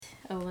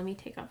Oh, let me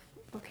take off.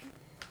 Okay.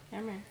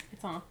 Camera.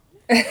 It's on.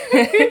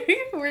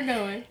 We're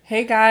going.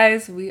 Hey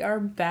guys, we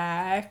are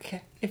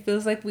back. It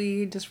feels like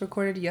we just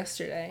recorded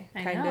yesterday.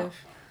 I know.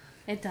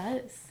 It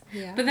does.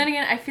 Yeah. But then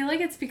again, I feel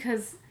like it's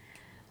because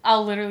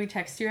I'll literally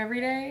text you every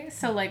day.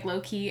 So, like,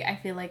 low-key, I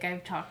feel like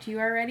I've talked to you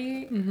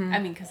already. Mm-hmm. I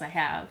mean, because I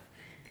have.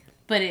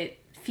 But it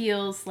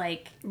feels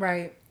like...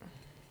 Right.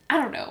 I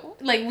don't know.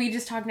 Like, we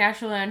just talk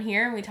naturally on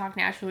here and we talk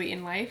naturally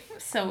in life.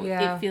 So,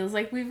 Yeah. it feels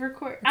like we've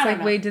recorded... It's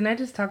like, wait, didn't I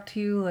just talk to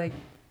you, like,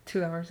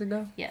 2 hours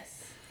ago?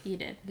 Yes, you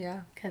did.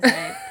 Yeah. Because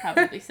I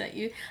probably sent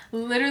you...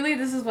 Literally,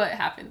 this is what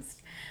happens.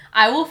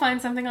 I will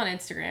find something on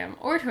Instagram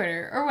or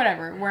Twitter or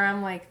whatever where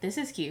I'm like, this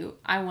is cute.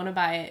 I want to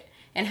buy it.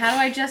 And how do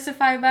I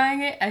justify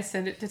buying it? I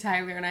send it to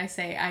Tyler and I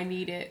say, I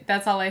need it.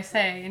 That's all I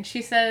say. And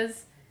she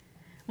says...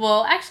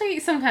 Well, actually,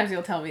 sometimes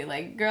you'll tell me,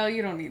 like, girl,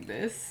 you don't need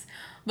this.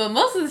 But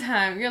most of the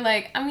time, you're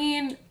like, I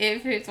mean,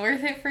 if it's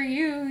worth it for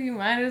you, you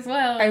might as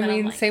well. And I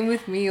mean, like, same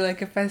with me.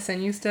 Like, if I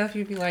send you stuff,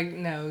 you'd be like,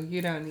 no,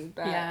 you don't need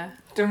that. Yeah.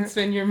 Don't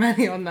spend your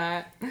money on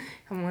that.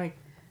 I'm like,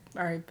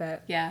 all right,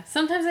 bet. Yeah.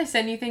 Sometimes I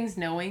send you things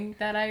knowing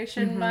that I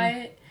shouldn't buy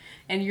it.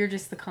 And you're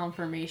just the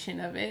confirmation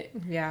of it.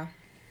 Yeah.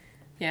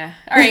 Yeah.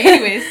 All right,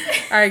 anyways.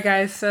 All right,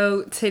 guys.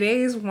 So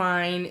today's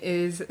wine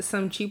is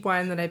some cheap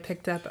wine that I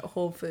picked up at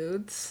Whole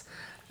Foods.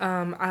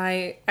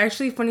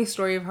 Funny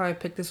story of how I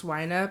picked this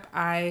wine up.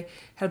 I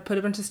had put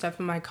a bunch of stuff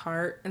in my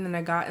cart and then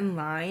I got in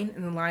line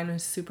and the line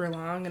was super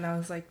long and I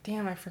was like,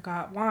 damn, I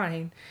forgot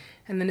wine.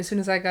 And then as soon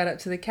as I got up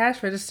to the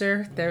cash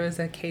register, there was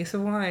a case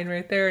of wine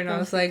right there. And I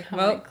was like,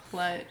 well,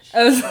 clutch.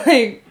 I was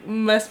like,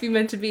 must be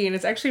meant to be. And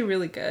it's actually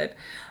really good.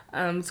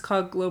 It's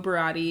called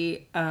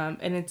Globerati,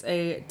 and it's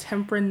a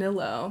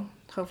Tempranillo.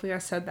 Hopefully I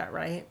said that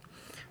right.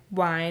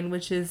 Wine,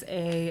 which is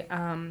a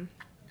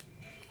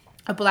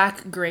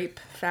black grape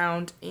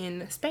found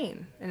in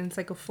Spain, and it's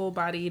like a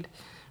full-bodied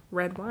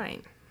red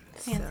wine.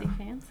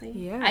 Fancy.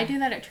 Yeah. I do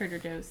that at Trader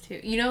Joe's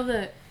too. You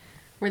know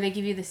where they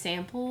give you the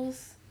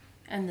samples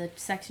and the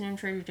section in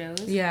Trader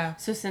Joe's? Yeah.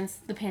 So since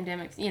the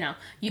pandemic,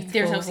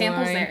 there's no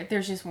samples wine. there.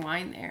 There's just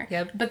wine there.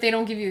 Yep. But they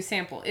don't give you a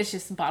sample. It's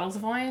just bottles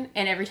of wine.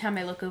 And every time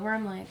I look over,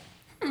 I'm like,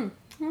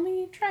 let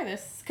me try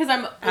this. Because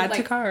I'm Add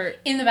to cart.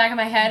 In the back of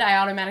my head, I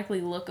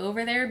automatically look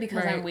over there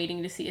because Right. I'm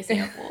waiting to see a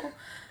sample.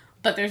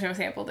 But there's no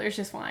sample. There's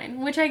just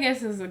wine, which I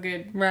guess is a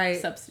good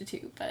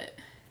substitute. But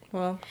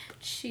well,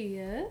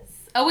 cheers.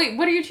 Oh wait,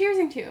 what are you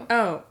cheersing to?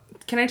 Oh,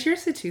 can I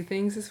cheers to 2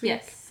 things this week?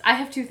 Yes, I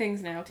have 2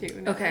 things now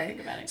too. Now that I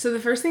think about it. So the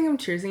first thing I'm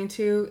cheersing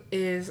to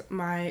is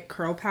my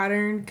curl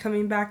pattern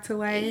coming back to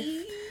life.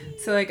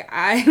 So like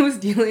I was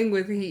dealing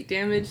with heat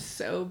damage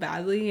so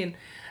badly, and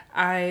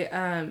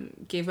I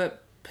gave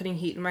up putting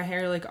heat in my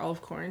hair like all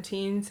of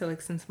quarantine. So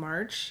like since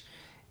March,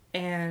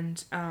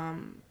 and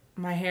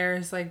my hair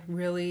is like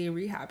really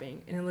rehabbing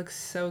and it looks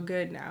so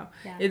good now.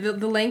 Yeah.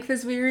 The length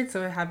is weird,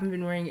 so I haven't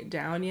been wearing it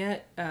down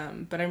yet,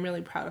 but I'm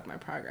really proud of my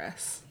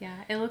progress. Yeah,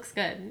 it looks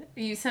good.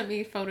 You sent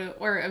me a photo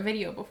or a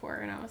video before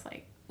and I was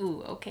like,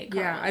 ooh, okay,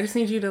 Carlos. Yeah, I just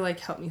need you to like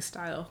help me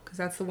style, because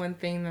that's the one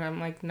thing that I'm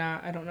like,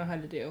 I don't know how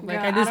to do. Like,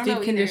 Yeah, I just I don't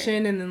deep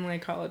condition and then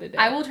like call it a day.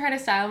 I will try to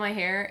style my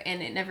hair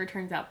and it never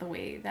turns out the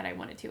way that I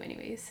want it to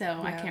anyways,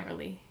 so I can't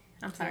really,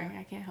 I'm sorry,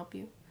 I can't help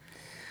you.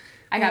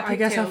 I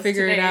guess I'll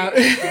figure it out.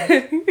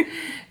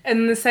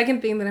 And the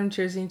second thing that I'm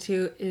cheersing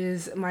to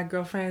is my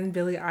girlfriend,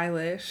 Billie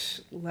Eilish.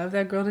 Love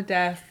that girl to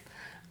death.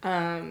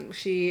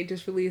 She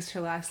just released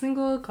her last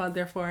single called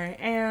Therefore I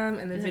Am,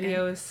 and the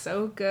video is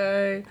so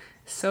good.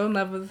 So in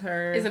love with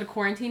her. Is it a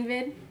quarantine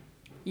vid?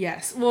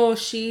 Yes. Well, what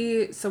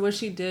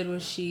she did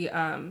was she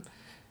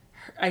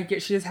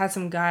just had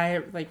some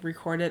guy like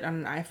record it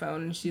on an iPhone,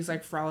 and she's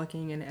like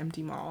frolicking in an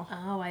empty mall.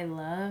 Oh, I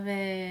love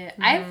it.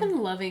 Mm-hmm. I've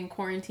been loving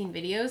quarantine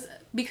videos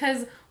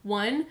because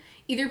one,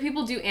 either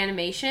people do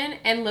animation,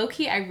 and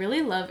low-key I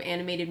really love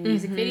animated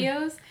music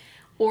videos,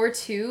 or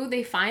two,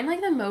 they find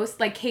like the most,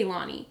 like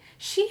Kehlani.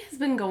 She has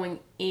been going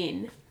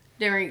in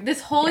during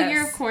this whole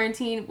year of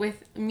quarantine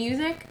with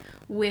music,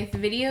 with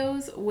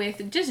videos,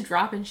 with just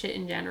dropping shit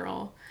in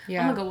general.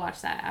 Yeah. I'm gonna go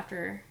watch that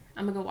after.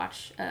 I'm gonna go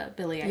watch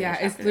Billie Eilish. Yeah,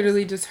 it's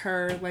literally just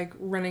her like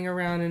running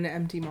around in an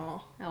empty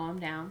mall. Oh, I'm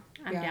down.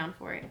 I'm down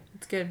for it.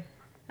 It's good.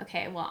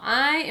 Okay, well,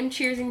 I am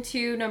cheersing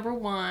to number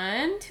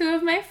 1, 2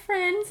 of my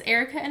friends,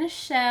 Erica and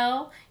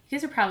Michelle. You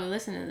guys are probably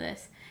listening to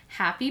this.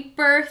 Happy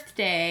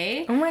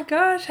birthday. Oh my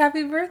gosh,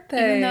 happy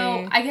birthday. Even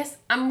though, I guess,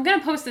 I'm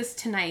gonna post this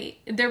tonight.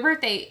 Their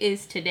birthday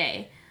is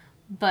today,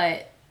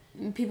 but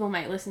people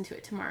might listen to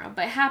it tomorrow.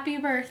 But happy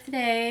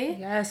birthday.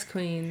 Yes,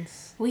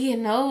 queens. We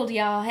getting old,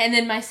 y'all. And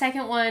then my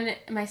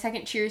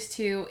second cheers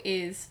to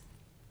is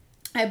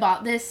I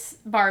bought this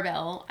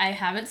barbell. I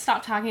haven't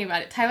stopped talking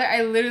about it. Tyler,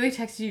 I literally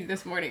texted you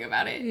this morning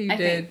about it. You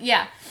did.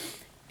 Yeah.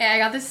 And I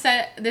got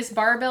this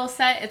barbell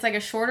set. It's like a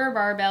shorter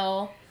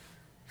barbell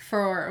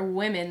for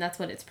women. That's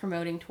what it's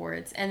promoting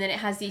towards. And then it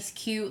has these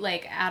cute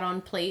like add-on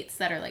plates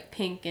that are like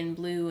pink and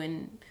blue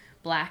and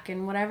black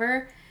and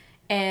whatever.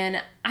 And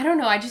I don't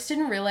know, I just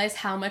didn't realize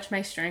how much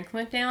my strength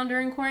went down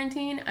during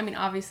quarantine. I mean,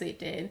 obviously it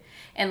did.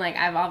 And like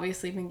I've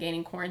obviously been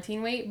gaining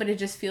quarantine weight, but it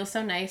just feels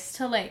so nice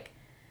to like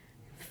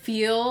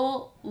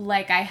feel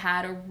like I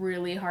had a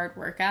really hard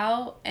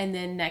workout and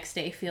then next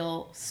day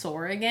feel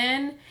sore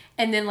again,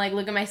 and then like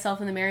look at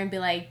myself in the mirror and be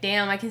like,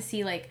 damn, I can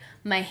see like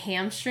my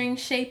hamstring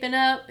shaping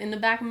up in the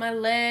back of my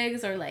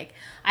legs, or like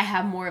I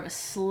have more of a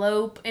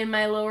slope in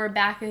my lower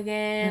back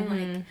again.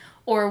 Like,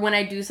 or when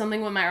I do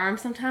something with my arm,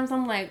 sometimes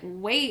I'm like,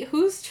 wait,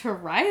 whose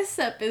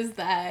tricep is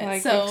that?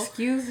 Like, so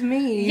excuse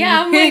me.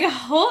 yeah, I'm like,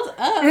 hold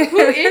up, who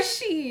is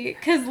she?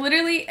 Because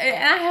literally,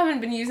 and I haven't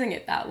been using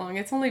it that long.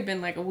 It's only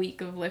been like a week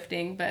of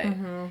lifting, but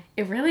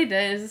it really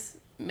does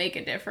make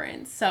a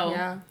difference. So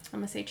Yeah. I'm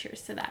going to say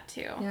cheers to that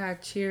too. Yeah,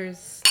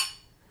 cheers.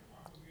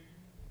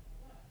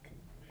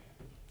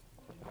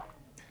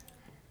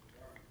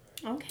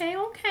 Okay.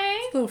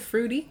 It's a little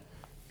fruity.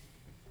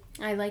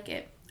 I like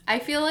it. I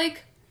feel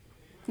like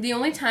the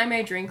only time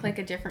I drink like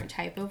a different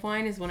type of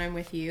wine is when I'm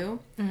with you.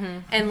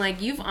 And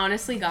like you've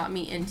honestly got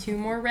me into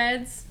more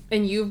reds.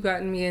 And you've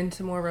gotten me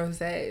into more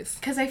rosés.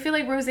 Because I feel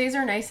like rosés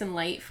are nice and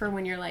light for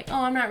when you're like,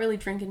 oh, I'm not really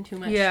drinking too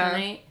much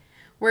tonight.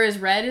 Whereas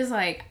red is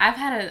like, I've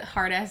had a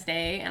hard-ass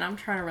day and I'm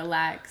trying to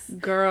relax.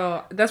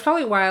 Girl, that's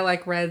probably why I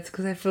like reds,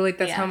 because I feel like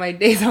that's how my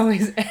days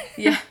always end.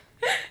 Yeah.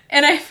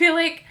 And I feel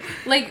like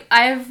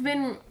I've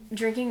been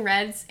drinking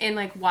reds and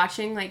like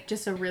watching like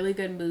just a really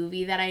good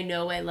movie that I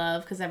know I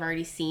love because I've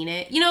already seen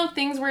it. You know,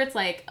 things where it's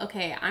like,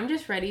 okay, I'm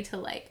just ready to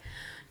like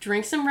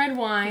drink some red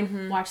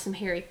wine, watch some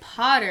Harry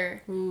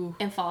Potter,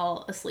 and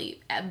fall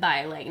asleep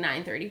by like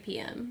 9:30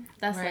 p.m.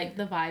 That's like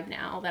the vibe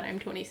now that I'm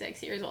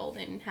 26 years old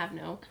and have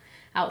no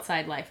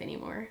outside life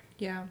anymore.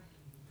 Yeah.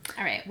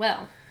 All right,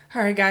 well.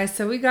 All right, guys,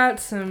 so we got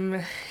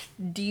some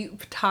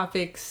deep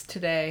topics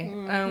today.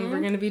 We're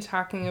going to be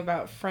talking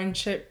about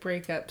friendship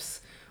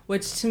breakups,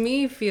 which to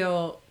me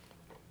feel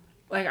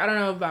like, I don't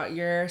know about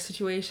your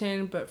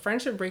situation, but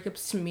friendship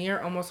breakups to me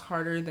are almost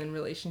harder than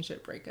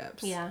relationship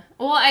breakups. Yeah.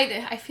 Well,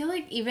 I feel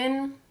like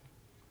even,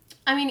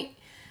 I mean,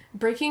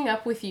 breaking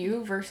up with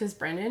you versus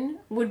Brendan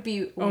would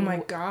be... Oh my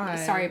God.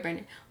 Sorry,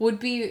 Brendan. Would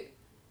be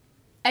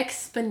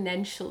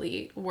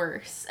exponentially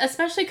worse.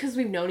 Especially because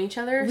we've known each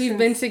other We've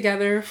been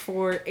together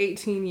for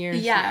 18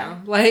 years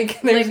now. Like,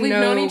 we've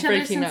known each other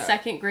breaking since up.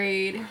 second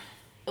grade.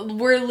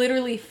 We're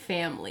literally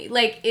family.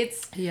 Like,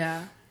 it's...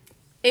 Yeah.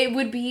 It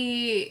would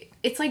be...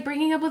 It's like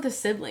breaking up with a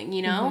sibling,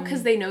 you know?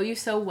 Because they know you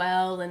so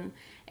well,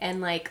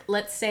 and like,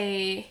 let's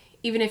say...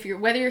 Even if you're,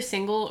 whether you're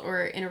single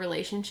or in a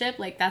relationship,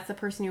 like, that's the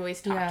person you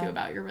always talk to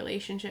about your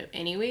relationship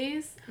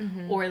anyways.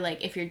 Or,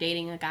 like, if you're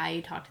dating a guy,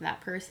 you talk to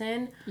that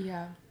person.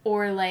 Yeah.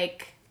 Or,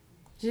 like,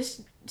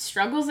 just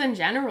struggles in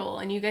general.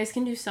 And you guys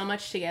can do so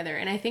much together.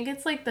 And I think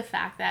it's, like, the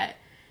fact that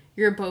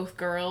you're both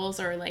girls,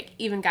 or, like,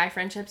 even guy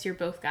friendships, you're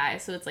both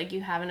guys. So it's, like,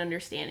 you have an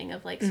understanding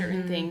of, like,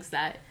 certain things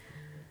that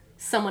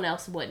someone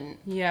else wouldn't.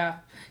 Yeah.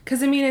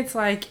 Because, I mean, it's,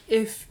 like,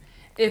 if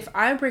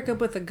I break up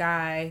with a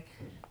guy...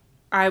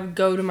 I would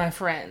go to my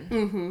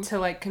friend to,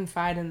 like,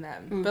 confide in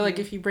them. But, like,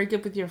 if you break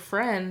up with your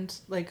friend,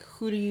 like,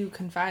 who do you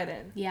confide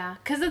in? Yeah.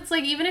 Because it's,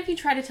 like, even if you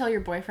try to tell your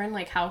boyfriend,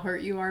 like, how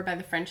hurt you are by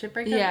the friendship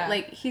breakup,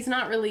 like, he's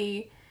not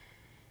really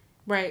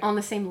on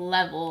the same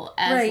level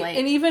as, like...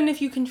 And even if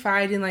you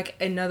confide in, like,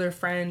 another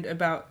friend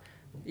about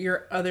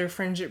your other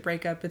friendship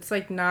breakup, it's,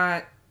 like,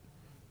 not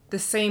the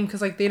same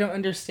because, like, they don't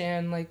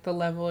understand, like, the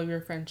level of your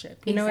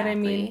friendship. You know what I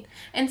mean?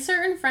 And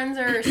certain friends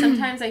are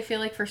sometimes, I feel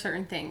like, for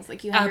certain things.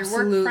 Like, you have your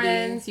work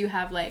friends, you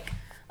have, like,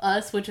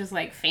 us, which is,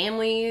 like,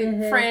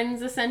 family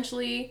friends,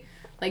 essentially.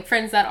 Like,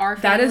 friends that are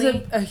family.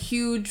 That is a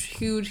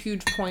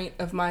huge point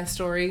of my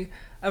story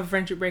of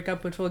friendship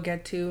breakup, which we'll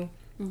get to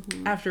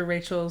after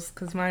Rachel's,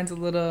 because mine's a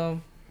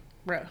little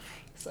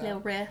rough. So.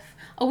 Little riff.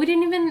 Oh,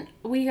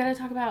 we gotta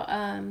talk about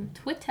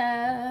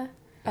Twitter.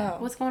 Oh.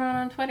 What's going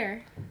on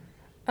Twitter?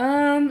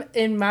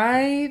 In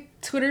my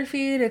Twitter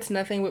feed, it's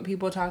nothing but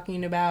people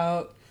talking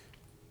about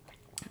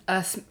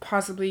us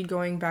possibly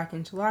going back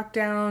into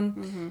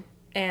lockdown,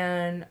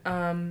 and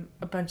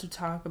a bunch of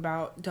talk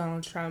about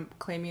Donald Trump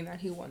claiming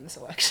that he won this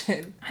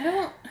election.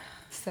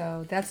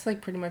 So that's, like,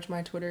 pretty much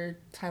my Twitter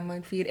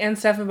timeline feed, and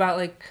stuff about,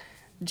 like,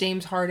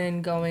 James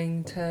Harden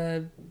going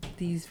to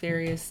these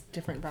various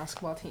different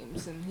basketball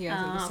teams, and he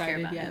hasn't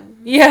decided yet. Him.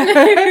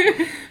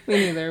 Yeah,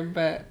 me neither.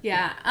 But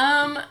yeah,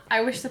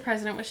 I wish the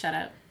president would shut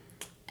up.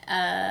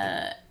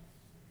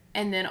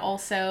 And then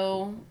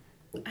also,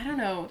 I don't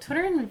know,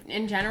 Twitter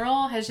in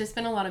general has just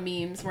been a lot of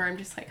memes where I'm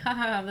just like,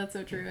 haha, that's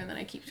so true, and then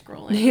I keep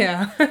scrolling.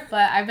 Yeah.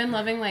 But I've been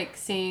loving, like,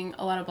 seeing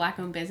a lot of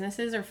Black-owned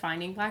businesses or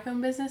finding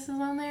Black-owned businesses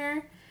on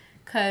there,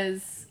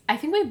 because I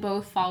think we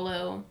both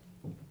follow...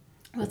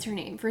 What's her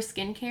name? For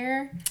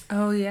skincare.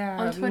 Oh, yeah.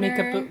 On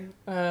Twitter.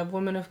 Makeup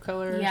woman of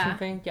color or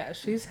something. Yeah,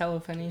 she's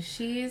hella funny.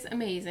 She's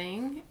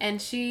amazing.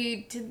 And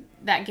she did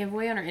that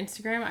giveaway on her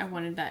Instagram. I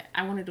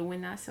wanted to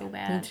win that so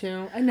bad. Me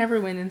too. I never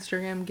win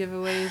Instagram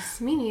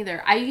giveaways. Me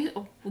neither.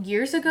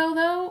 Years ago,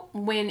 though,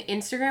 when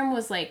Instagram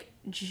was, like,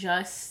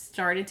 just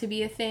started to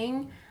be a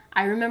thing...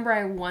 I remember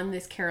I won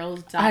this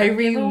Carol's Daughter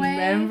giveaway.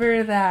 I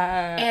remember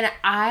that. And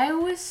I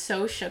was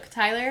so shook,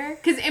 Tyler.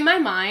 Because in my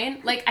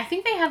mind, like, I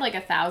think they had, like,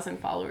 1,000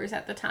 followers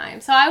at the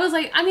time. So I was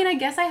like, I mean, I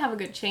guess I have a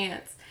good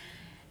chance.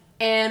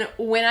 And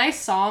when I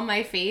saw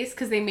my face,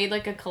 because they made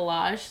like a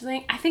collage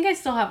thing, I think I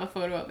still have a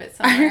photo of it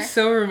somewhere. I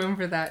so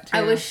remember that too.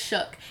 I was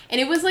shook.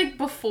 And it was like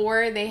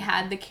before they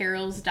had the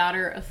Carol's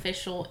Daughter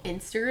official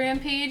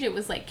Instagram page. It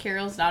was like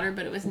Carol's Daughter,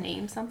 but it was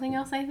named something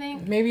else, I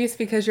think. Maybe it's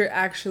because you're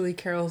actually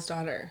Carol's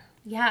daughter.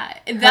 Yeah,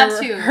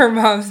 that too. Her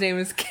mom's name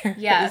is Carol.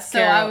 Yeah,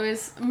 so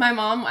my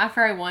mom,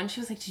 after I won, she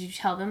was like, did you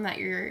tell them that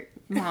your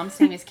mom's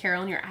name is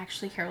Carol and you're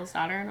actually Carol's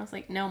daughter? And I was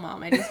like, no,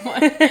 Mom, I just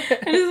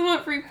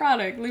want free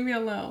product. Leave me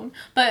alone.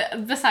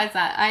 But besides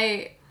that,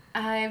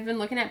 I've been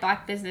looking at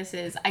Black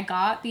businesses. I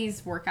got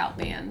these workout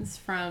bands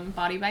from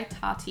Body by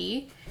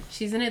Tati.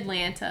 She's in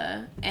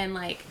Atlanta, and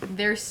like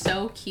they're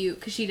so cute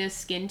because she does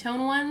skin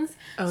tone ones.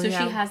 So she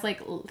has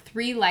like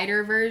 3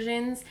 lighter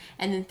versions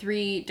and then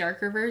 3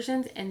 darker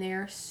versions, and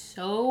they're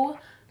so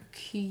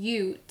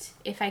cute.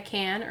 If I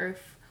can, or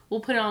if we'll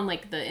put it on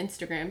like the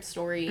Instagram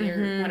story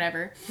or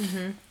whatever.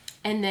 Mm-hmm.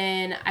 And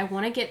then I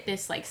want to get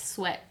this like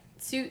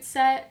sweatsuit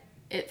set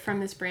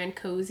from this brand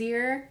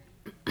Cozier.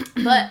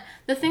 But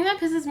the thing that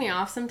pisses me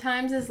off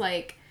sometimes is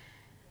like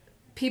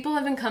people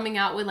have been coming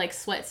out with like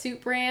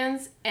sweatsuit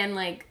brands and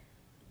like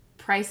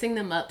pricing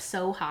them up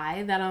so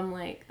high that I'm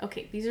like,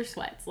 okay, these are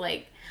sweats.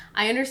 Like,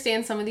 I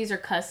understand some of these are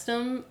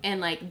custom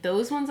and like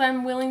those ones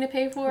I'm willing to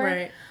pay for.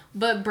 Right.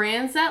 But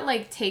brands that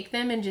like take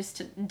them and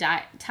just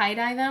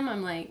tie-dye them,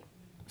 I'm like,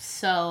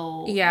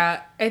 so...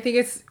 Yeah, I think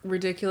it's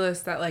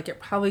ridiculous that like it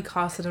probably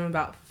costed them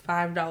about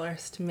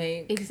 $5 to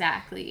make.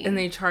 Exactly. And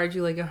they charge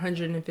you like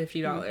 $150.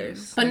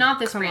 Mm-hmm. But like, not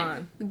this brand.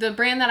 On. The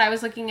brand that I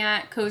was looking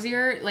at,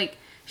 Cozier, like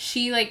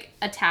she like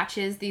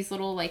attaches these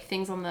little like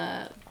things on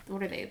the...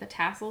 What are they? The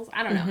tassels?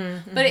 I don't know.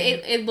 Mm-hmm, but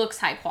it looks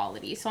high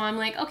quality. So I'm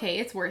like, okay,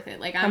 it's worth it.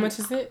 Like, how much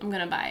is it? I'm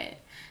going to buy it.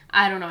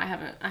 I don't know. I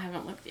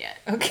haven't looked yet.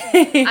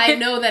 Okay. I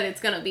know that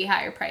it's going to be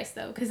higher price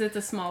though, because it's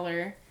a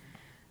smaller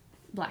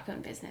Black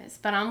owned business.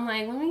 But I'm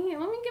like, let me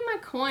get my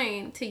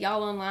coin to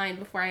y'all online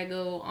before I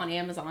go on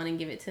Amazon and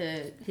give it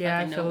to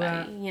fucking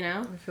nobody, you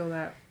know? I feel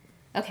that.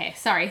 Okay,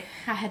 sorry.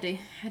 I had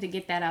to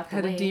get that out the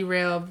way. Had to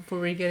derail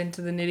before we get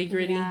into the nitty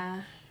gritty.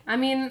 Yeah. I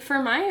mean,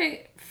 for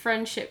my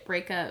friendship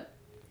breakup,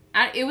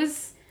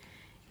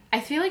 I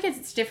feel like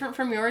it's different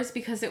from yours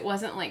because it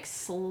wasn't like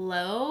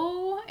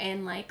slow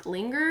and like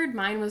lingered.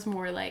 Mine was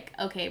more like,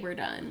 okay, we're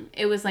done.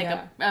 It was like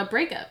a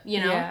breakup, you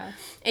know? Yeah.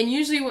 And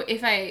usually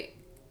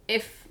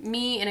if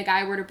me and a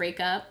guy were to break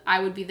up,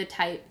 I would be the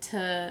type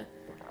to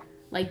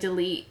like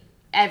delete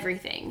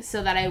everything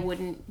so that I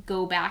wouldn't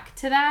go back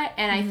to that.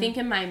 And I think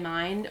in my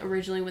mind,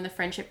 originally when the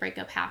friendship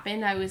breakup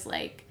happened, I was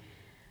like,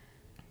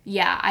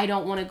 yeah, I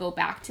don't want to go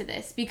back to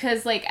this.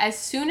 Because, like, as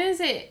soon as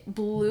it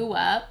blew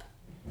up,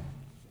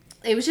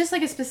 it was just,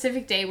 like, a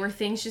specific day where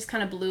things just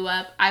kind of blew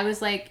up. I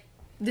was like,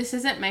 this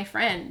isn't my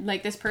friend.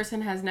 Like, this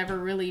person has never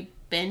really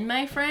been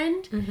my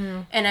friend. Mm-hmm.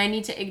 And I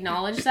need to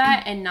acknowledge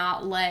that and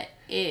not let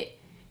it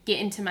get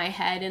into my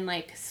head and,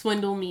 like,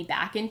 swindle me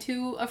back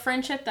into a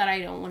friendship that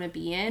I don't want to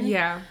be in.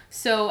 Yeah.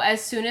 So,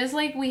 as soon as,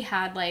 like, we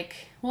had, like...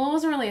 Well, it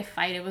wasn't really a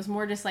fight. It was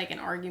more just, like, an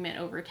argument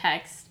over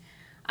text.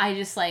 I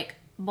just, like...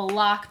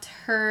 blocked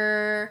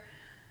her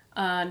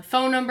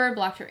phone number,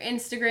 blocked her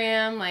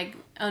Instagram, like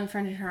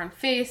unfriended her on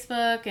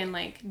Facebook, and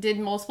like did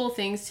multiple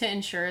things to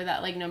ensure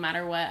that like no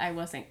matter what, I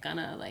wasn't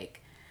gonna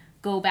like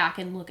go back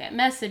and look at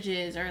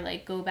messages or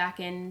like go back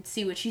and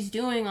see what she's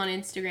doing on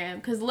Instagram.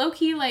 Because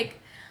low-key, like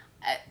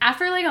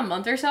after like a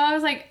month or so, I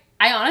was like,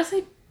 I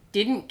honestly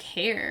didn't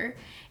care.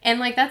 And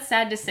like that's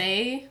sad to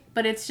say,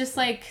 but it's just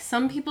like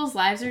some people's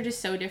lives are just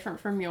so different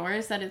from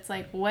yours that it's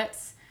like,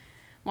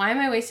 why am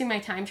I wasting my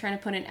time trying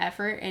to put in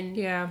effort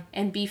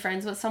and be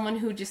friends with someone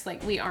who just,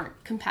 like, we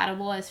aren't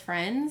compatible as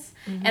friends?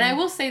 Mm-hmm. And I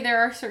will say there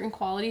are certain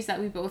qualities that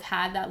we both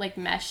had that, like,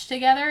 meshed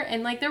together.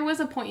 And, like, there was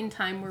a point in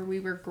time where we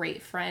were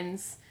great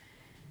friends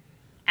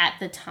at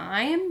the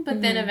time.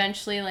 But then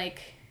eventually,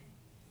 like,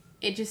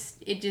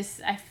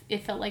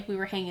 it felt like we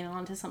were hanging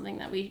on to something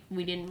that we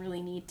didn't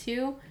really need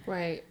to.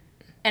 Right.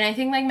 And I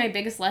think, like, my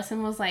biggest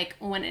lesson was, like,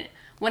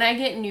 when I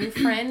get new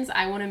friends,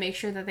 I want to make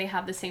sure that they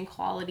have the same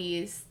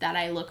qualities that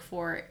I look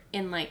for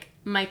in, like,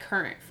 my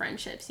current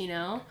friendships, you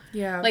know?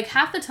 Yeah. Like,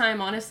 half the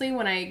time, honestly,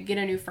 when I get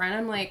a new friend,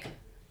 I'm like,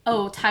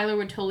 oh, Tyler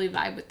would totally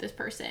vibe with this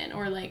person.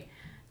 Or, like,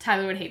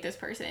 Tyler would hate this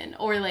person.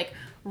 Or, like,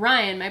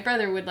 Ryan, my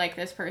brother, would like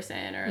this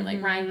person. Or,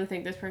 like, Ryan would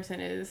think this person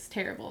is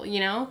terrible,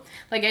 you know?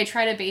 Like, I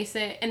try to base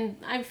it. And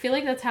I feel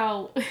like that's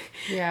how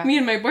me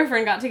and my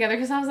boyfriend got together.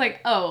 Because I was like,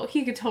 oh,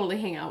 he could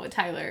totally hang out with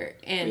Tyler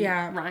and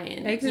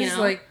Ryan. It's just,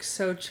 like,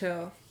 so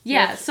chill.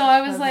 Yeah, so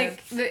I was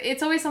like,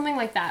 it's always something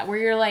like that, where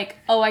you're like,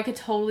 oh, I could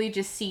totally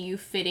just see you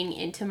fitting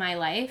into my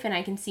life, and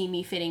I can see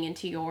me fitting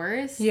into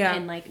yours. Yeah.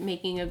 And, like,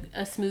 making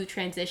a smooth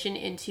transition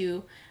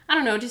into, I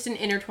don't know, just an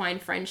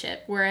intertwined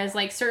friendship. Whereas,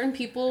 like, certain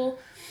people,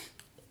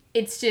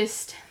 it's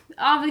just,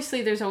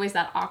 obviously there's always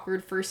that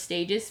awkward first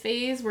stages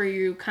phase where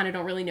you kind of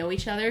don't really know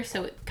each other,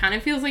 so it kind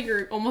of feels like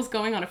you're almost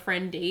going on a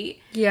friend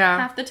date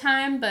half the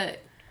time, but...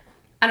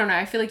 I don't know.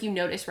 I feel like you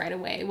notice right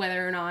away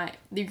whether or not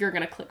you're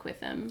going to click with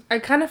them. I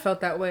kind of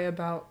felt that way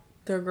about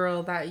the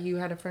girl that you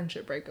had a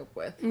friendship breakup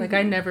with. Mm-hmm. Like,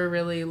 I never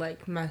really,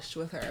 like, meshed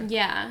with her.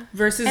 Yeah.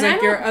 Versus, and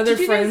like, your other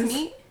friends. Did you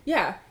guys meet?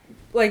 Yeah.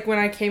 Like, when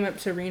I came up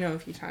to Reno a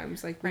few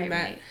times, like, we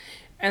met. Right.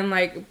 And,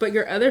 like, but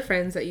your other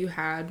friends that you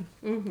had,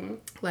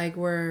 like,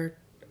 were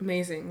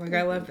amazing. Like,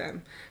 I love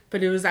them.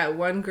 But it was that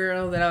one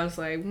girl that I was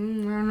like, I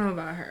don't know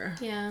about her.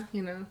 Yeah.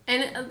 You know?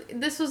 And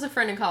this was a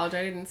friend in college.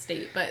 I didn't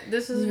state, but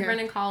this was a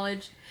friend in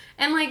college.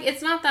 And, like,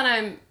 it's not that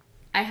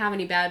I have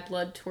any bad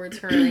blood towards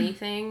her or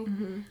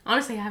anything.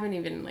 Honestly, I haven't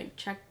even, like,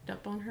 checked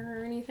up on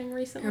her or anything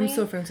recently. I'm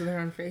still friends with her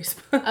on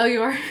Facebook. Oh,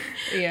 you are?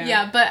 Yeah.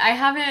 Yeah, but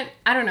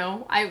I don't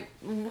know. I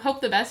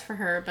hope the best for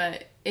her,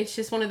 but it's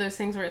just one of those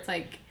things where it's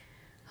like,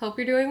 hope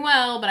you're doing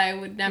well, but I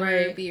would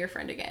never be your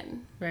friend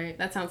again. Right.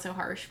 That sounds so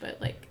harsh, but,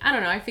 like, I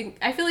don't know.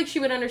 I feel like she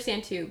would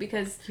understand, too,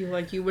 because...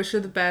 You wish her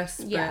the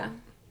best, yeah.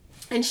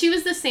 But... And she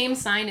was the same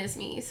sign as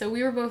me, so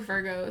we were both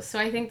Virgos. So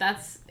I think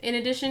that's, in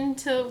addition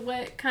to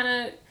what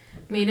kind of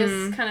made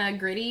us kind of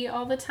gritty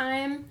all the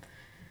time.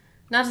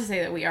 Not to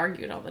say that we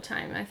argued all the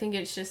time. I think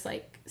it's just,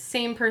 like,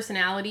 same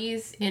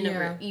personalities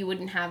you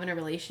wouldn't have in a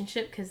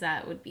relationship, because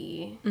that would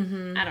be... I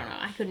don't know.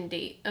 I couldn't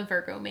date a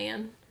Virgo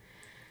man.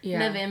 Yeah.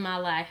 Never in my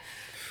life.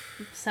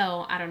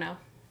 So, I don't know.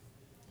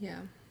 Yeah.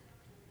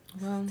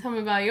 Well, tell me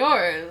about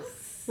yours.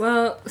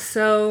 Well,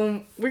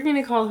 so we're going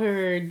to call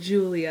her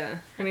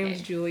Julia. Her name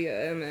is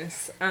Julia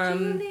MS.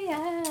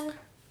 Julia.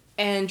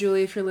 And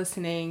Julia, if you're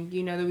listening,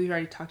 you know that we've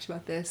already talked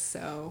about this,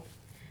 so...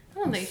 I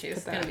don't think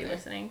she's going to be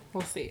listening.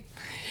 We'll see.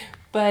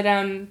 But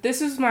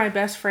this was my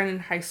best friend in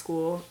high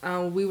school.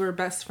 We were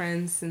best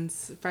friends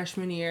since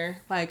freshman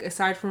year. Like,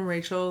 aside from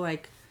Rachel,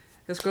 like,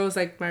 this girl was,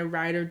 like, my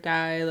ride or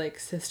die, like,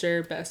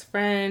 sister, best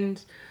friend.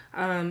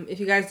 If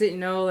you guys didn't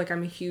know, like,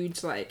 I'm a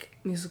huge, like,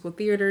 musical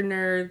theater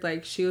nerd.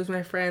 Like, she was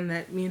my friend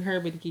that me and her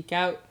would geek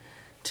out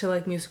to,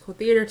 like, musical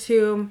theater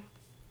to.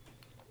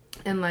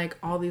 And, like,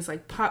 all these,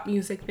 like, pop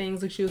music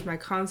things. Like, she was my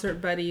concert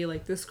buddy.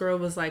 Like, this girl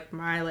was, like,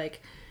 my,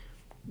 like,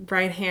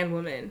 right-hand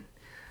woman.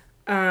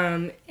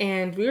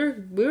 And we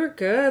were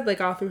good,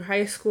 like, all through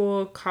high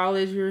school.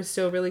 College, we were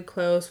still really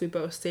close. We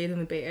both stayed in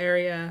the Bay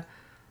Area.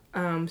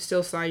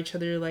 Still saw each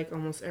other, like,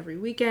 almost every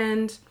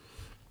weekend.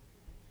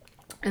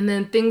 And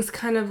then things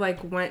kind of, like,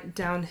 went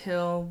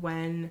downhill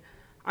when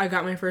I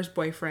got my first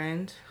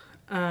boyfriend.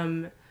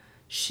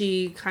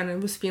 She kind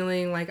of was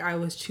feeling like I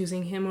was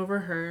choosing him over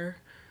her.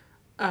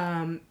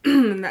 And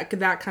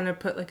that kind of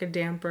put, like, a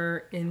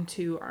damper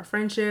into our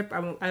friendship. I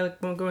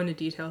won't go into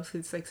details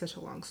because it's, like, such a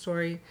long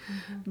story.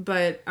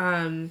 But,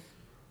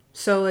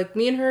 so, like,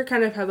 me and her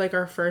kind of had, like,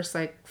 our first,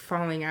 like,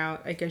 falling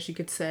out, I guess you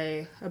could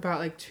say, about,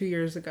 like, 2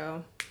 years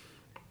ago.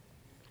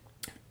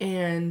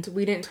 And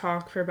we didn't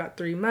talk for about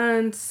 3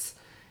 months.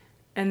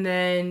 And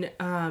then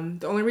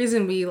the only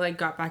reason we, like,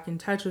 got back in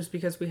touch was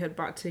because we had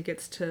bought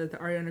tickets to the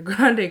Ariana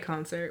Grande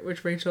concert,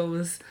 which Rachel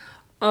was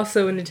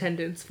also in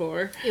attendance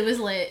for. It was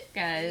lit,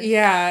 guys.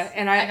 Yeah,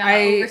 and I got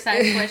my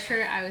oversized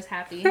sweatshirt. I was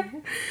happy.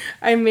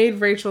 I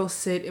made Rachel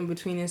sit in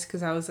between us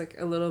because I was, like,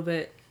 a little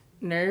bit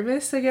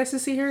nervous, I guess, to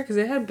see her, because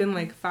it had been,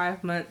 like,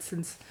 5 months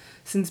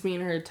since me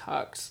and her had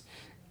talked.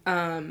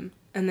 And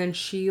then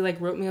she,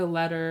 like, wrote me a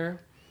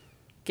letter,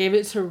 gave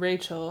it to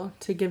Rachel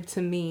to give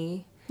to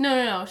me.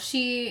 No.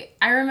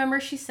 I remember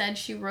she said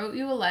she wrote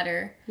you a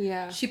letter.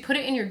 Yeah. She put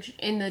it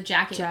in the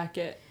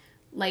jacket.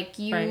 Like,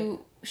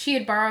 she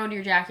had borrowed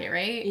your jacket,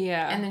 right?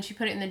 Yeah. And then she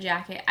put it in the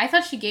jacket. I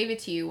thought she gave it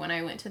to you when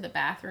I went to the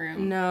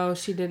bathroom. No,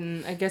 she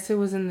didn't. I guess it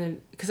was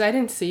because I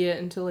didn't see it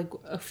until, like,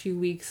 a few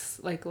weeks,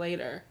 like,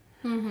 later.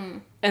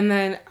 And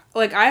then,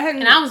 like, I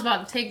hadn't... And I was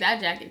about to take that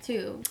jacket,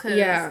 too.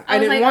 Yeah, I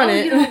didn't want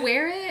it. You don't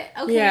wear it?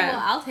 Okay, well,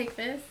 I'll take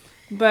this.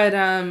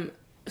 But,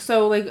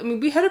 so, like, I mean,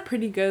 we had a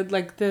pretty good,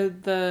 like,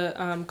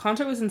 the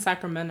concert was in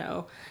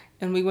Sacramento,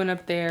 and we went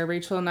up there.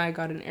 Rachel and I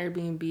got an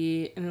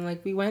Airbnb, and then,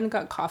 like, we went and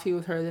got coffee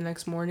with her the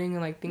next morning,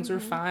 and, like, things were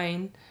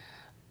fine.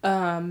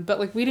 But,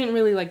 like, we didn't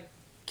really, like,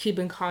 keep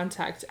in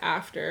contact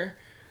after.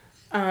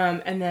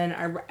 And then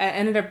I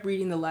ended up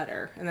reading the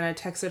letter, and then I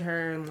texted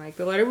her, and, like,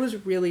 the letter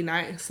was really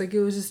nice. Like, it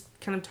was just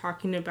kind of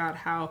talking about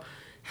how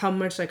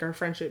much, like, our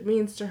friendship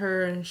means to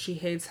her, and she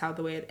hates how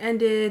the way it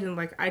ended, and,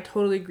 like, I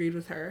totally agreed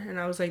with her, and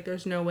I was like,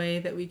 there's no way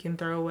that we can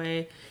throw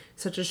away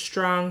such a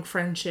strong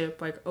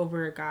friendship, like,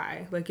 over a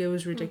guy. Like, it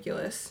was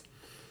ridiculous.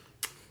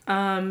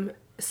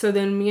 So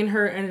then me and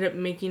her ended up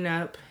making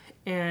up,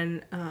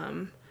 and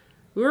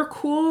we were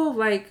cool,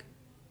 like,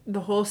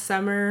 the whole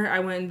summer. I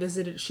went and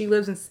visited, she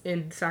lives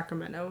in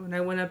Sacramento, and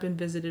I went up and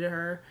visited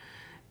her,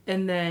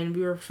 and then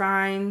we were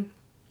fine,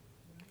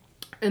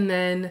 and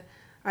then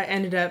I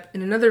ended up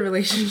in another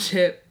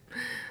relationship,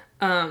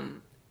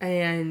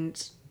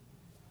 and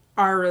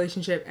our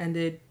relationship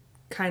ended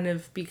kind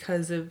of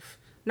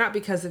not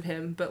because of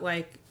him, but,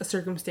 like, a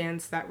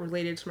circumstance that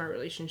related to my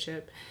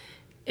relationship,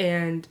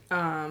 and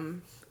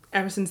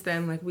ever since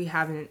then, like, we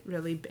haven't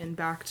really been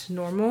back to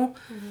normal.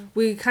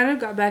 We kind of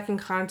got back in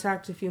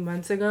contact a few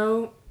months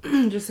ago,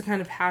 just to kind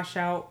of hash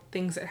out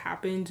things that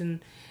happened,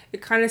 and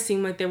it kind of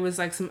seemed like there was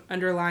like some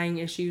underlying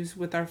issues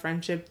with our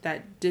friendship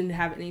that didn't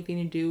have anything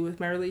to do with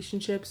my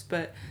relationships,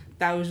 but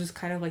that was just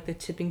kind of like the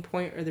tipping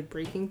point or the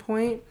breaking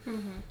point.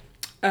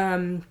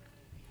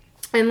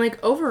 And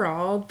like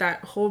overall,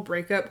 that whole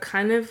breakup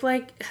kind of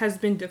like has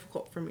been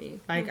difficult for me.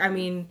 Like, I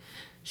mean,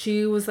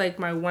 she was like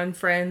my one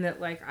friend that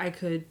like I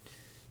could,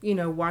 you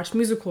know, watch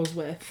musicals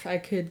with. I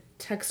could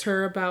text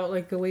her about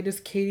like the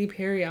latest Katy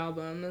Perry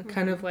album and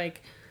kind of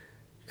like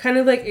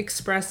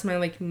express my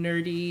like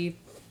nerdy,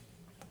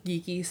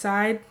 geeky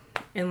side.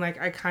 And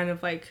like I kind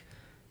of like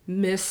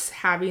miss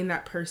having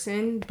that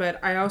person, but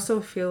I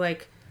also feel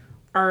like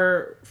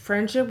our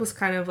friendship was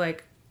kind of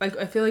like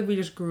I feel like we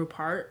just grew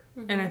apart,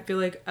 and I feel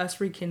like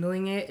us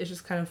rekindling it is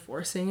just kind of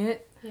forcing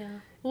it. Yeah.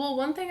 Well,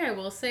 one thing I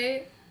will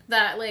say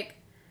that like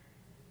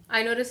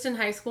I noticed in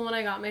high school when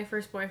I got my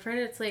first boyfriend,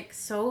 it's like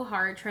so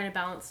hard trying to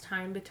balance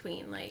time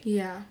between like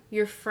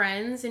your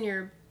friends and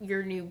your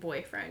new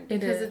boyfriend,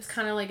 because it's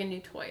kind of like a new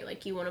toy.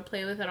 Like you want to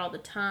play with it all the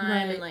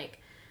time, and like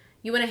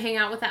you want to hang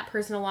out with that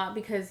person a lot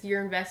because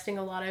you're investing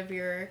a lot of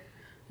your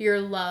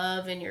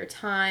love and your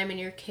time and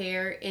your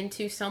care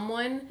into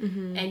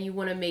someone, and you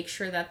want to make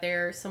sure that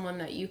they're someone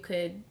that you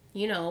could,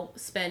 you know,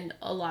 spend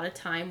a lot of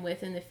time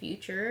with in the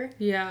future.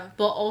 Yeah.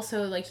 But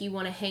also like you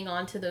want to hang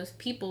on to those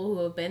people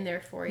who have been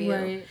there for you.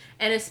 Right.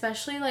 And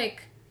especially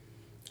like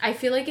I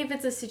feel like if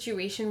it's a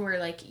situation where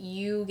like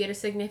you get a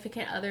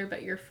significant other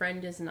but your friend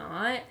does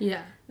not,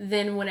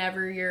 then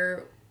whenever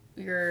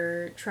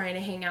you're trying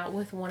to hang out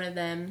with one of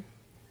them,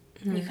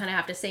 you kind of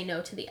have to say no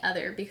to the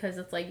other, because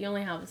it's like you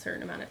only have a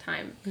certain amount of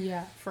time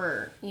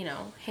for, you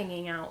know,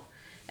 hanging out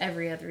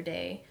every other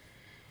day.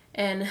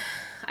 And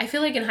I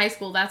feel like in high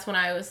school, that's when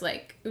I was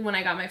like, when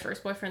I got my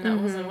first boyfriend,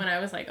 that was when I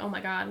was like, oh my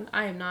God,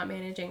 I am not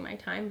managing my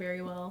time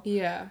very well.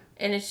 Yeah.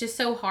 And it's just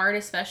so hard,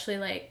 especially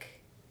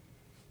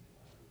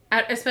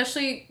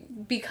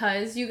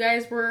because you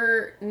guys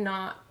were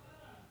not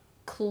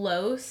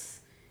close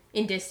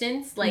in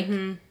distance. Like,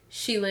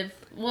 she lived,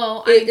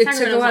 well, it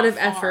took a lot of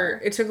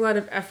effort. It took a lot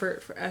of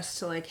effort for us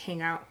to like hang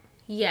out.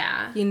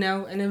 Yeah. You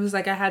know, and it was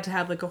like I had to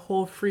have like a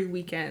whole free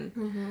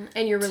weekend.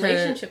 And your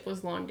relationship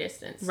was long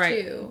distance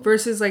too.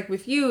 Versus like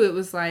with you, it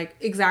was like,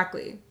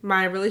 exactly.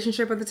 My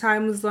relationship at the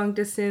time was long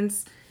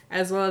distance,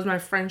 as well as my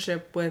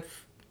friendship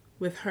with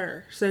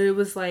her. So it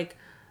was like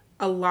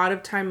a lot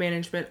of time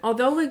management.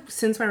 Although like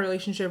since my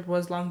relationship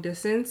was long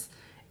distance,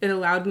 it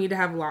allowed me to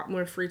have a lot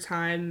more free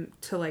time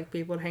to like be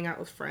able to hang out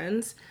with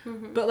friends.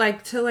 But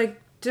like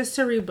just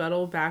to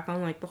rebuttal back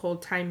on like the whole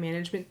time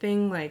management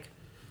thing, like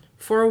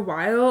for a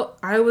while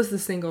I was the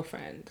single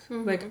friend.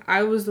 Like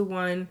I was the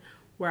one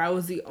where I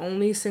was the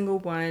only single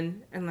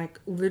one, and like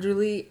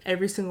literally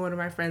every single one of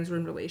my friends were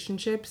in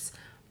relationships,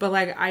 but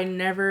like I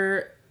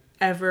never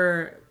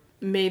ever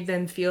made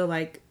them feel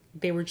like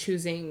they were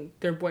choosing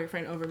their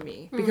boyfriend over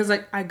me, because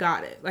like I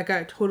got it. Like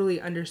I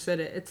totally understood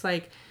it. It's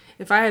like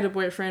if I had a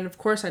boyfriend, of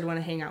course I'd want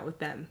to hang out with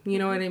them. You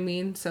know what I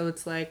mean? So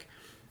it's like,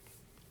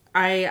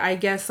 I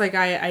guess like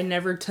I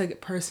never took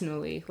it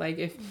personally. Like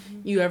if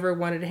you ever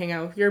wanted to hang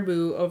out with your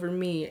boo over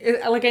me,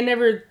 like I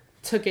never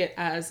took it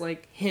as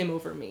like him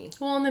over me.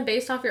 Well, and then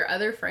based off your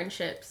other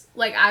friendships,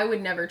 like I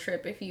would never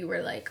trip if you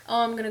were like,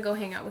 oh, I'm gonna go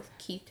hang out with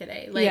Keith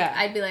today. Like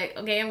I'd be like,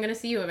 okay, I'm gonna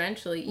see you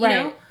eventually. You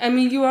know? I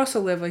mean, you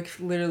also live like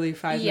literally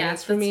 5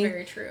 minutes from me. Yeah, that's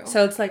very true.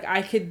 So it's like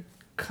I could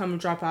come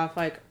drop off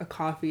like a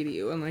coffee to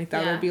you, and like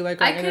that would be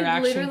like our interaction. I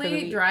could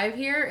literally drive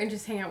here and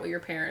just hang out with your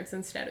parents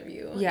instead of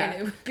you. Yeah.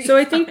 And it would be so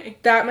fine. I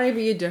think that might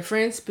be a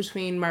difference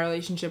between my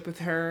relationship with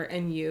her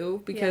and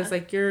you, because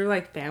like you're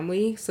like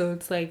family, so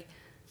it's like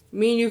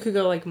me and you could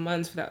go like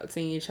months without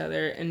seeing each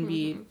other and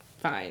be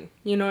fine.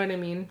 You know what I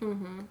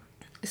mean?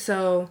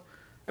 So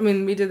I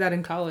mean, we did that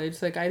in college.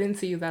 Like I didn't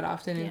see you that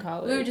often in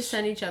college. We would just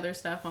send each other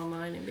stuff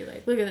online and be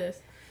like, look at this.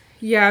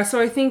 Yeah, so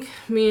I think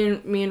me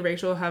and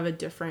Rachel have a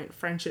different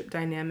friendship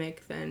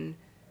dynamic than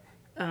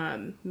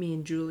me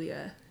and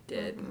Julia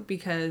did,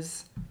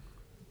 because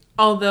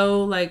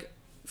although like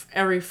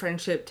every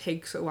friendship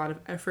takes a lot of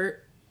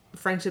effort,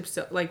 friendships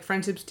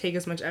take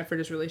as much effort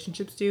as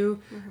relationships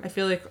do. I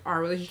feel like our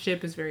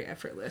relationship is very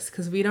effortless,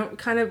 because we don't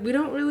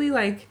really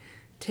like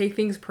take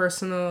things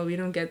personal. We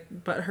don't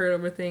get butthurt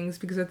over things,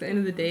 because at the end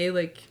of the day,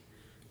 like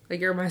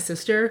you're my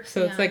sister,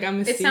 so it's like I'm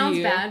gonna see you. It sounds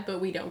bad,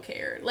 but we don't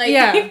care.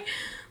 Like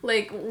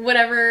like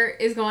whatever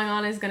is going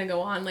on is gonna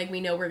go on. Like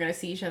we know we're gonna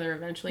see each other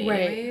eventually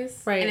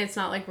anyways. Right. And it's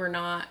not like we're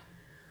not.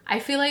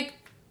 I feel like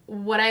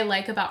what I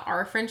like about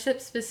our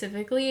friendship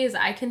specifically is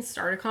I can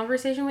start a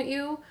conversation with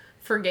you,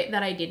 forget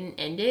that I didn't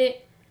end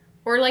it,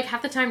 or like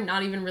half the time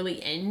not even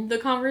really end the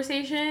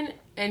conversation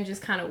and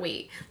just kind of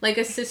wait. Like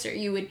a sister,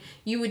 you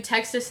would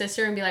text a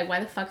sister and be like, why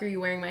the fuck are you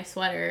wearing my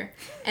sweater?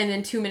 And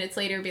then 2 minutes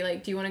later be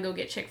like, do you want to go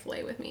get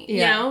Chick-fil-A with me? You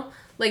know?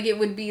 Like it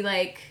would be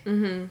like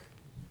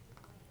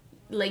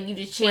like you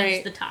just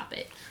changed the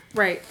topic.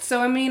 Right.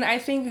 So I mean, I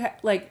think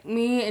like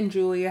me and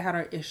Julia had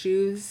our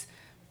issues,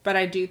 but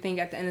I do think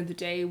at the end of the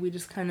day we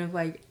just kind of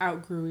like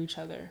outgrew each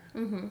other.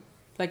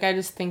 Like I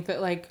just think that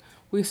like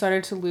we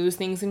started to lose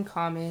things in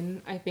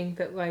common. I think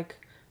that like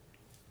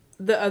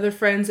the other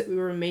friends that we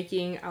were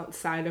making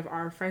outside of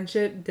our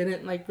friendship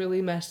didn't like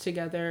really mesh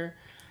together.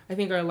 I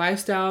think our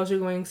lifestyles are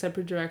going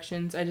separate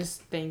directions. I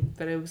just think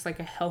that it was like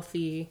a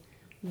healthy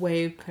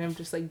way of kind of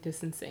just like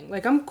distancing.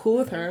 Like, I'm cool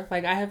with her.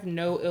 Like, I have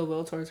no ill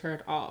will towards her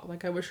at all.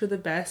 Like, I wish her the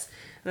best.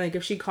 And like,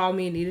 if she called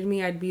me and needed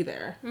me, I'd be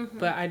there.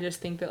 But I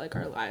just think that like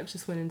our lives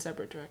just went in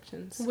separate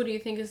directions. What do you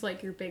think is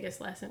like your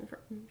biggest lesson from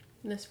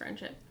this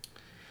friendship?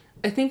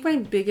 I think my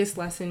biggest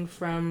lesson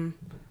from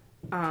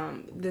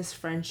this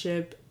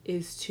friendship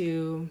is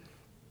to,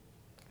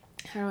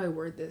 how do I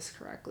word this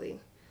correctly?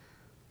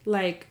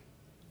 Like,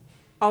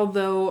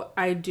 although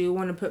I do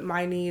want to put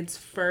my needs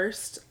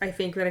first, I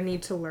think that I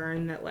need to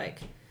learn that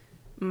like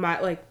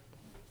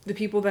the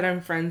people that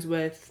I'm friends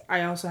with,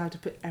 I also have to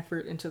put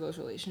effort into those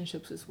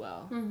relationships as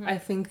well. I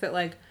think that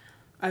like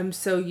I'm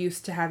so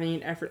used to having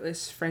an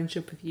effortless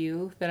friendship with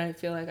you that I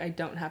feel like I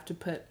don't have to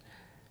put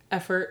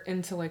effort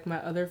into like my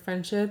other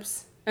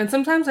friendships. And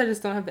sometimes I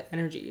just don't have the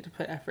energy to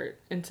put effort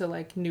into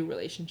like new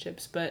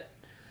relationships, but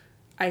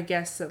I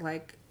guess that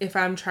like if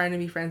I'm trying to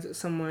be friends with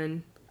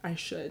someone, I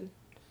should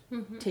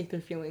take their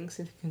feelings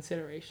into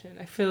consideration.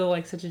 I feel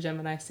like such a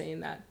Gemini saying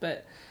that,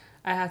 but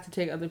I have to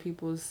take other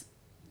people's,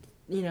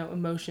 you know,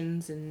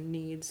 emotions and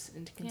needs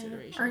into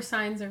consideration. Our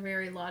signs are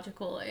very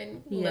logical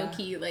and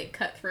low-key, like,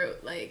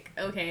 cutthroat. Like,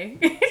 okay.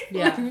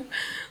 Yeah.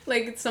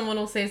 Like, someone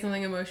will say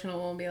something emotional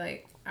and we'll be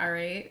like, all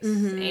right,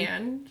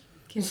 and...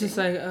 It's just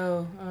like,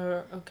 oh,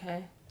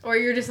 okay. Or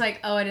you're just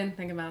like, oh, I didn't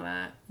think about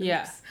that. Oops.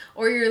 Yeah.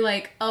 Or you're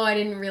like, oh, I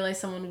didn't realize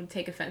someone would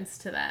take offense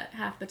to that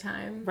half the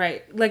time.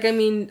 Right. Like, I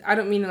mean, I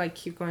don't mean to, like,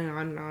 keep going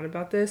on and on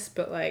about this,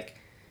 but, like,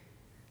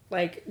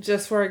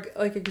 just for,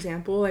 like,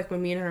 example, like,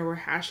 when me and her were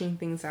hashing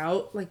things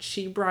out, like,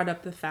 she brought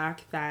up the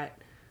fact that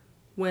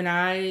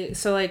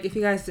so, like, if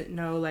you guys didn't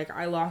know, like,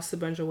 I lost a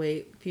bunch of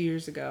weight a few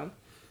years ago.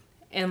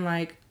 And,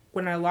 like,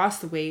 when I lost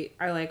the weight,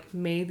 I, like,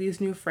 made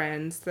these new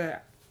friends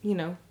that, you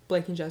know,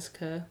 Blake and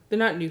Jessica, they're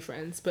not new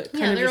friends, but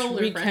kind of just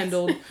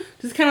rekindled,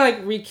 just kind of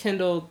like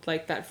rekindled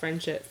like that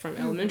friendship from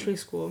elementary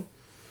school.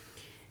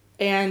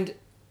 And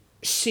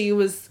she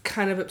was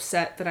kind of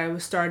upset that I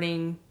was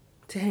starting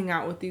to hang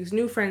out with these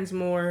new friends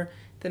more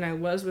than I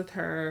was with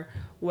her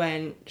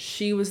when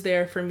she was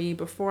there for me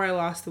before I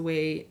lost the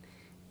weight.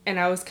 And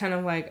I was kind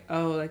of like,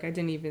 oh, like I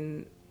didn't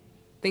even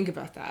think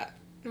about that.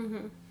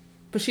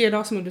 But she had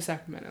also moved to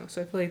Sacramento,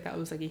 so I feel like that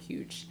was like a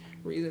huge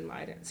reason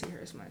why I didn't see her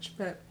as much.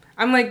 But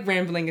I'm like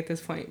rambling at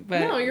this point. But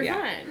no, you're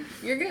fine.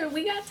 You're good.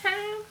 We got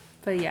time.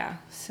 But yeah,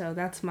 so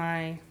that's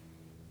my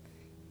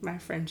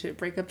friendship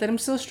breakup that I'm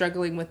still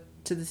struggling with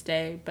to this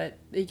day, but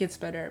it gets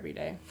better every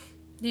day.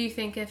 Do you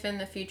think if in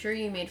the future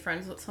you made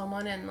friends with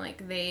someone and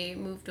like they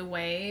moved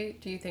away,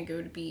 do you think it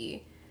would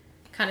be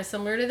kind of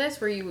similar to this,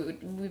 where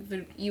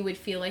you would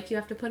feel like you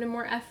have to put in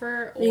more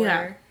effort? Or...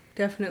 Yeah,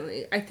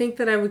 definitely. I think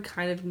that I would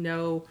kind of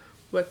know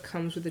what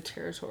comes with the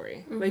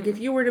territory. Like if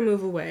you were to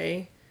move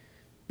away,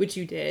 which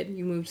you did,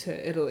 you moved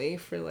to Italy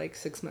for like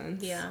 6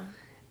 months. Yeah.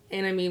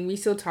 And I mean, we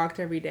still talked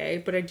every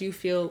day, but I do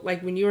feel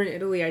like when you were in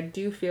Italy, I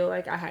do feel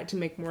like I had to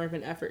make more of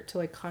an effort to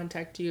like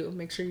contact you,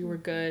 make sure you were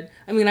good.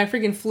 I mean, I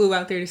freaking flew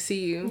out there to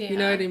see you. Yeah. You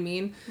know what I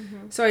mean?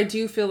 So I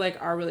do feel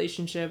like our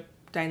relationship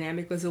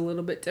dynamic was a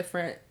little bit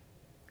different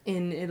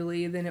in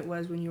Italy than it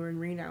was when you were in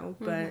Reno.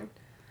 But,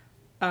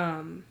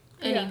 and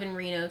even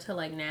Reno to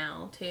like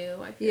now too,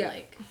 I feel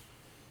like,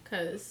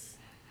 because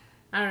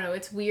I don't know,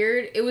 it's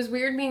weird. It was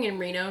weird being in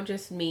Reno,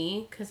 just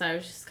me, because I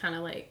was just kind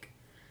of like,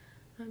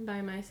 I'm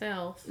by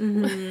myself. I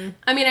mean,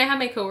 I had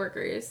my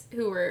coworkers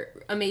who were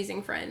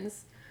amazing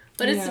friends,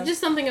 but it's just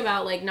something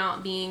about like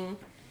not being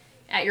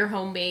at your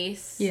home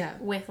base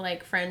with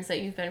like friends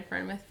that you've been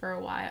friends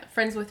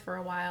with for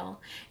a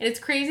while. And it's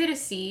crazy to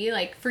see,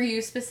 like, for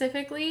you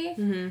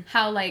specifically,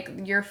 how like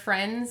your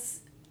friends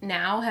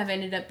now have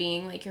ended up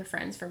being like your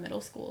friends from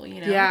middle school,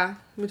 you know? Yeah,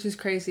 which is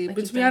crazy. Like,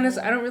 but to be honest,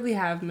 I don't really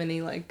have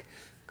many like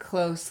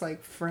close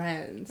like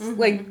friends.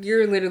 Like,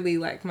 you're literally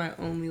like my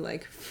only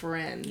like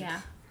friend.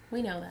 Yeah,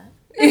 we know that.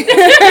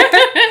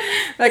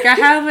 Like, I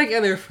have like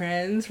other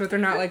friends, but they're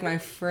not like my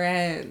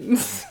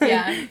friends.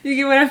 Yeah. You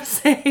get what I'm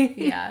saying?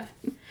 Yeah.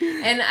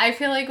 And I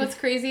feel like what's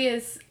crazy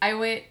is I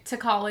went to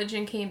college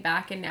and came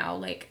back, and now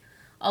like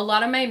a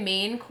lot of my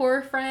main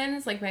core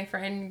friends, like my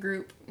friend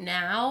group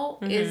now,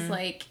 is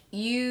like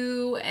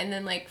you, and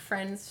then like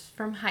friends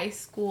from high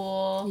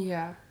school.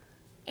 Yeah.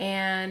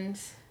 And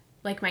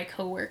like my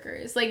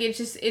coworkers. Like it's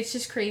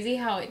just crazy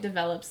how it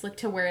develops, like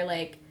to where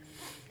like,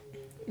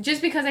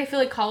 just because I feel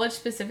like college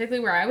specifically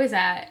where I was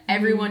at,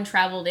 everyone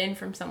traveled in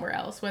from somewhere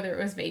else, whether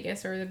it was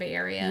Vegas or the Bay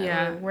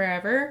Area or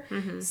wherever.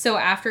 So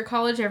after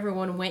college,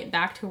 everyone went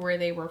back to where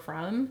they were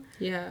from.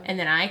 Yeah. And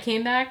then I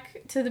came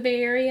back to the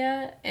Bay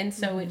Area. And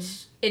so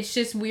it's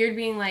just weird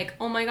being like,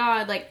 oh my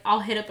God, like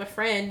I'll hit up a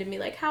friend and be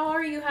like, how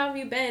are you? How have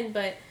you been?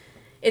 But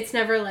It's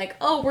never like,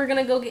 oh, we're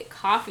gonna go get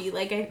coffee.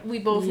 Like, we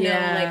both know,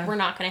 like, we're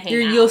not gonna hang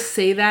out. You'll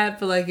say that,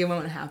 but, like, it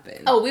won't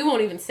happen. Oh, we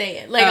won't even say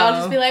it. Like, I'll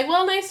just be like,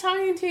 well, nice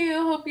talking to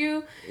you. Hope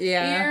you're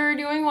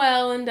doing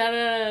well, and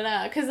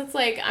da-da-da-da-da. Because it's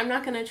like, I'm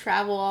not gonna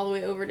travel all the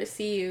way over to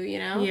see you, you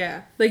know?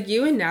 Yeah. Like,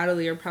 you and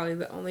Natalie are probably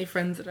the only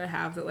friends that I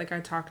have that, like, I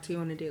talk to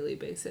on a daily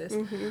basis.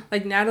 Mm-hmm.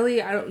 Like,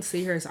 Natalie, I don't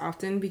see her as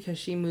often because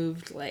she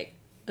moved, like,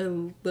 a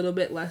little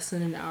bit less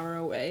than an hour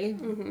away.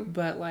 Mm-hmm.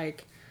 But,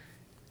 like,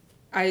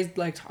 I,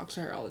 like, talk to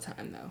her all the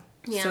time, though.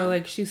 Yeah. So,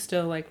 like, she's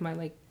still, like, my,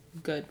 like,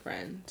 good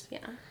friend.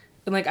 Yeah.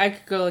 And, like, I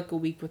could go, like, a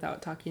week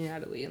without talking to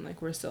Natalie, and,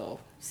 like, we're still...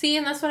 See,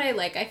 and that's what I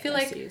like. I feel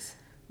besties. like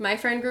my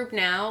friend group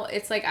now,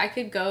 it's like I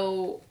could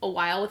go a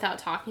while without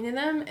talking to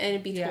them, and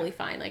it'd be totally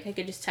fine. Like, I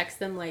could just text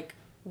them, like,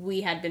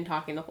 we had been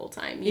talking the whole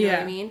time. You know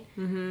what I mean?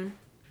 Mm-hmm.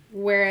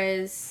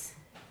 Whereas,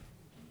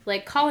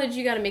 like, college,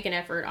 you gotta make an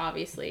effort,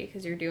 obviously,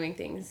 because you're doing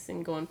things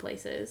and going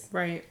places.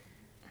 Right.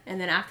 And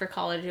then after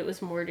college, it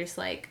was more just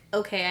like,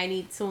 okay, I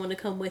need someone to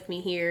come with me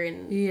here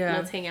and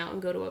let's hang out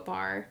and go to a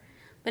bar.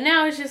 But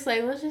now it's just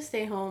like, let's just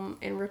stay home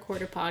and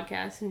record a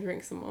podcast and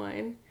drink some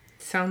wine.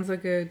 Sounds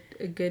like a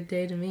good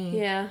day to me.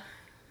 Yeah.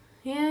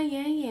 Yeah.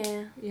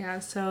 Yeah,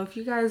 so if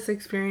you guys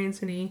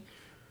experience any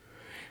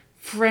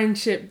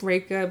friendship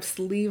breakups,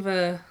 leave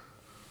a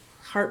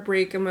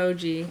heartbreak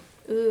emoji.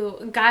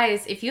 Ooh,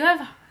 guys, if you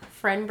have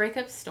friend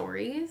breakup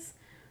stories,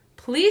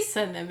 please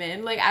send them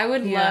in. Like, I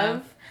would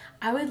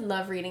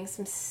love reading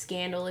some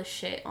scandalous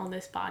shit on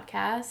this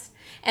podcast.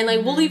 And,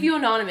 like, we'll leave you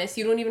anonymous.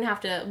 You don't even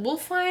have to... We'll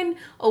find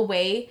a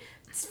way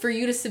for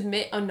you to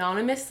submit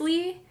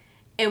anonymously,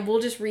 and we'll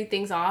just read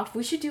things off.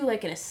 We should do,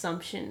 like, an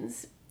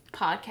assumptions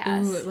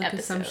podcast like episode.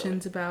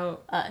 Assumptions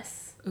about...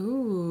 us.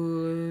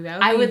 Ooh, that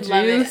would I would juicy.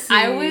 love it.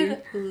 I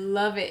would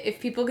love it if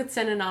people could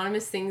send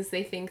anonymous things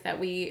they think that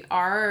we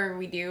are or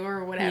we do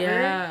or whatever.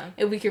 Yeah.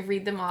 And we could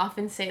read them off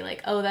and say,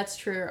 like, oh, that's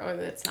true or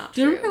that's not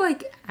Do true. you remember,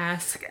 like,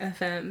 Ask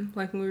FM,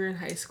 like, when we were in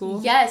high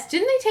school? Yes.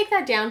 Didn't they take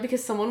that down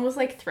because someone was,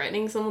 like,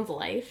 threatening someone's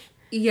life?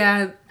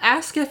 Yeah,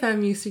 Ask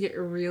FM used to get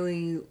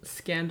really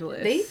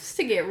scandalous. They used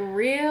to get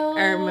real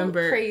I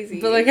remember.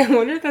 Crazy. But, like, I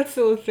wonder if that's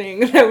still a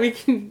thing that we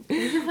could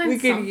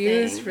something.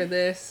 use for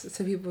this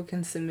so people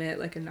can submit,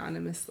 like,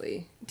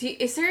 anonymously.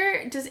 Does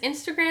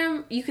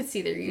Instagram, you could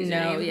see their username?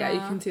 No, yeah, you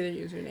can see their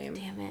username.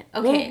 Damn it.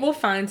 Okay. We'll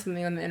find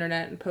something on the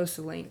internet and post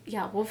a link.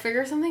 Yeah, we'll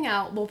figure something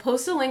out. We'll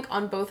post a link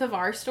on both of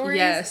our stories.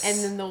 Yes.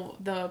 And then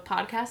the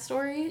podcast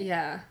story.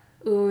 Yeah.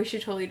 Ooh, we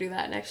should totally do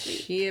that next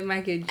week. It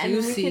might get juicy. And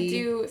then we could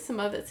do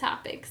some other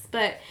topics.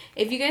 But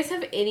if you guys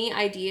have any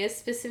ideas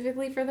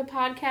specifically for the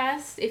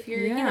podcast, if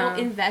you're,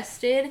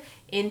 invested,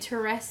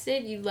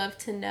 interested, you'd love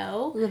to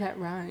know. Look at that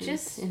rhyme.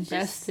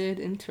 Invested,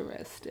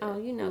 interested. Oh,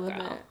 you know, girl.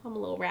 It. I'm a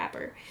little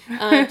rapper.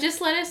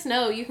 Just let us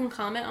know. You can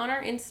comment on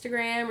our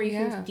Instagram or you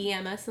can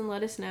DM us and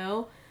let us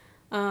know.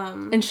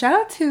 And shout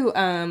out to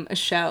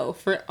Ashelle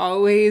for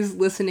always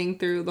listening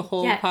through the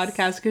whole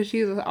podcast because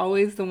she's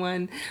always the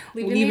one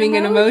leaving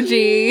an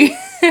emoji.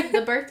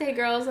 The birthday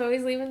girl is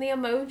always leaving the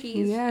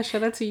emojis. Yeah,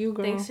 shout out to you,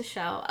 girl. Thanks to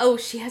Shell. Oh,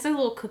 she has a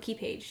little cookie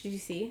page. Did you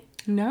see?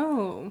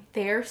 No.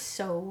 They're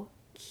so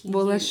cute.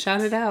 Well, let's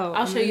shout it out.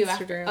 I'll show you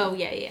Instagram. after. Oh,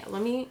 yeah.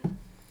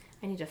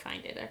 I need to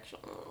find it,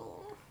 actually.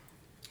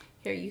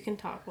 Here, you can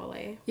talk while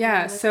I...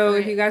 Yeah, so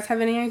if you guys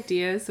have any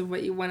ideas of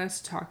what you want us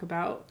to talk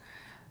about,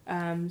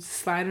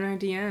 slide in our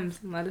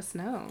DMs and let us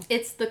know.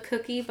 It's the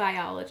Cookie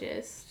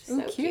Biologist.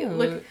 So cute.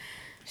 Look,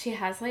 she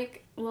has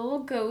like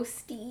little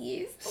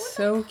ghosties.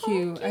 So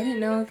cute. I didn't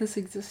know this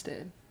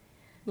existed.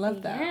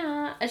 Love that.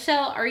 Yeah.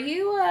 Ashelle, are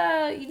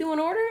you doing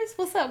orders?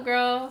 What's up,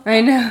 girl?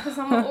 I know. Because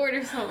I'm going to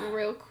order something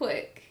real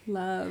quick.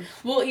 Love.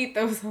 We'll eat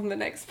those on the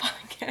next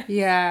podcast.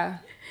 Yeah.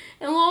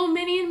 And little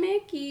Minnie and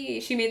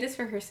Mickey. She made this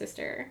for her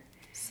sister.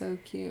 So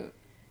cute.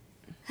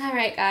 All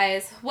right,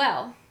 guys.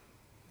 Well,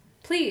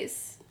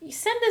 please,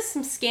 send us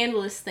some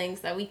scandalous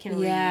things that we can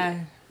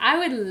read. I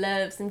would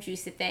love some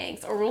juicy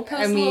things. Or we'll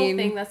post a little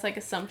thing that's like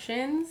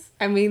assumptions.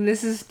 I mean,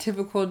 this is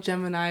typical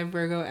Gemini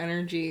Virgo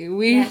energy.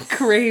 We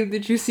crave the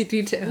juicy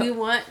detail. We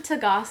want to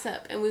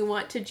gossip and we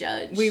want to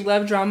judge. We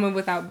love drama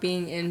without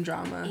being in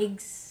drama.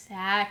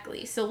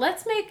 Exactly. So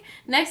let's make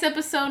next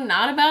episode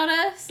not about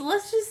us.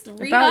 Let's just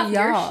read off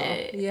your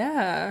shit.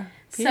 Yeah.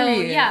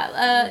 Period.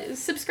 So,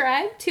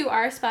 subscribe to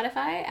our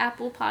Spotify,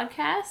 Apple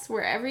Podcasts,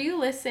 wherever you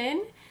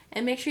listen.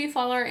 And make sure you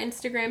follow our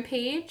Instagram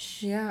page.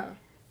 Yeah.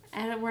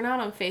 And we're not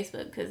on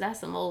Facebook because that's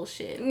some old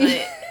shit.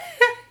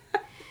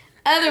 But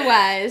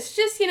otherwise,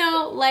 just,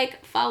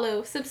 like,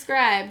 follow,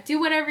 subscribe, do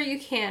whatever you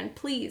can.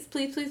 Please,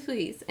 please, please,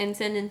 please. And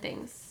send in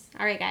things.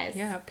 All right, guys.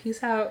 Yeah.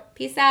 Peace out.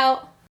 Peace out.